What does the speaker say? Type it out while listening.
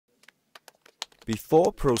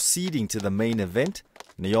Before proceeding to the main event,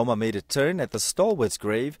 Nujoma made a turn at the stalwart's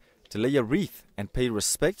grave to lay a wreath and pay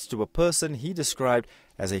respects to a person he described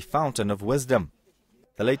as a fountain of wisdom.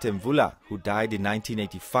 The late Emvula, who died in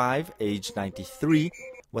 1985, aged 93,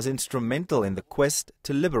 was instrumental in the quest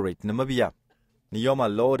to liberate Namibia.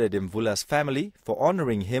 Nujoma lauded Emvula's family for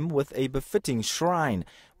honoring him with a befitting shrine,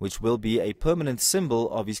 which will be a permanent symbol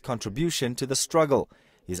of his contribution to the struggle,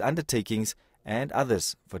 his undertakings, and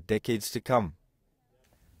others for decades to come.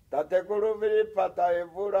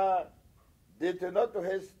 Emvula did not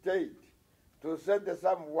hesitate to send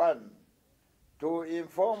someone to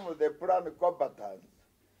inform the planned combatants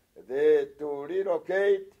to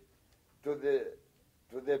relocate to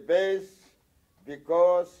the base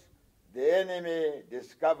because the enemy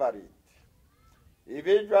discovered it.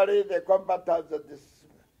 Eventually, the combatants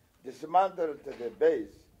dismantled the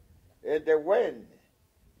base, and when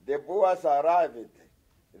the Boers arrived,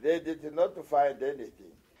 they did not find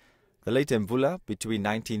anything. The late Emvula, between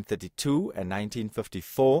 1932 and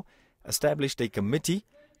 1954, established a committee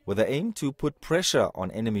with the aim to put pressure on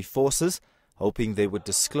enemy forces, hoping they would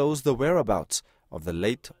disclose the whereabouts of the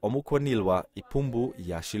late Omukwanilwa Ipumbu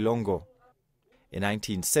Yashilongo. In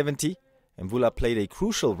 1970, Emvula played a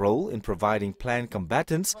crucial role in providing planned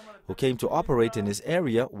combatants who came to operate in his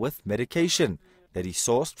area with medication that he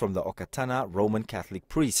sourced from the Okatana Roman Catholic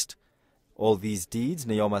priest. All these deeds,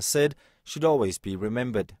 Nujoma said, should always be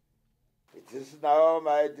remembered. It is now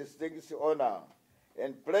my distinct honor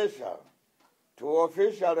and pleasure to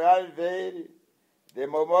officially unveil the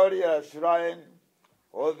memorial shrine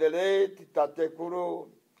of the late Tatekuru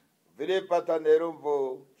Vilipata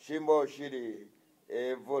Nerumbu Shimo Shiri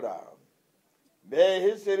Emvula. May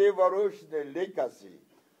his revolutionary legacy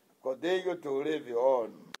continue to live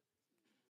on.